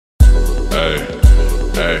Hey,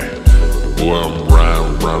 hey, boy, I'm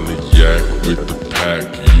riding around the yak with the pack.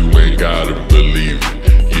 You ain't gotta believe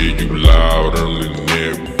it. Yeah, you loud on the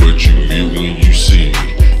net, but you mute when you see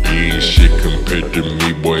me. You ain't shit compared to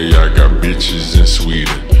me, boy. I got bitches in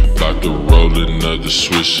Sweden. About to roll another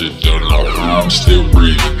swisher, don't know how I'm still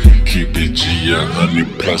breathing. Keep it G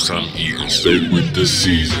 100 plus, I'm eating. Stay with the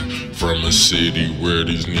season. From a city where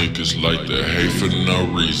these niggas like to hate for no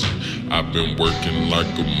reason. I've been working like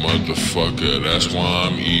a motherfucker, that's why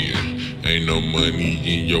I'm eating. Ain't no money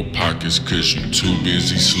in your pockets cause you too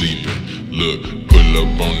busy sleeping. Look, pull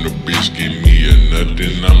up on the bitch, give me a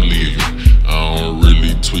nothing, I'm leaving. I don't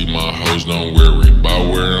really tweet my hoes, don't worry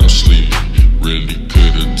about where I'm sleeping. Really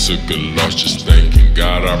coulda took a loss just thinking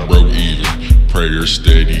God I broke even. Prayer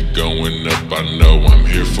steady going up, I know I'm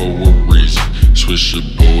here for a reason. Swisher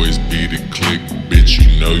boys be the click, bitch,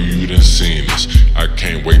 you know you done seen this. I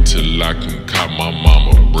can't wait till I can cop my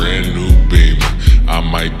mama a brand new Beamer. I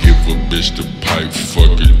might give a bitch the pipe,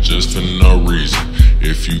 fuck it just for no reason.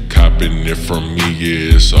 If you copping it from me,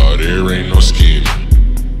 yeah, it's all there, ain't no scheming.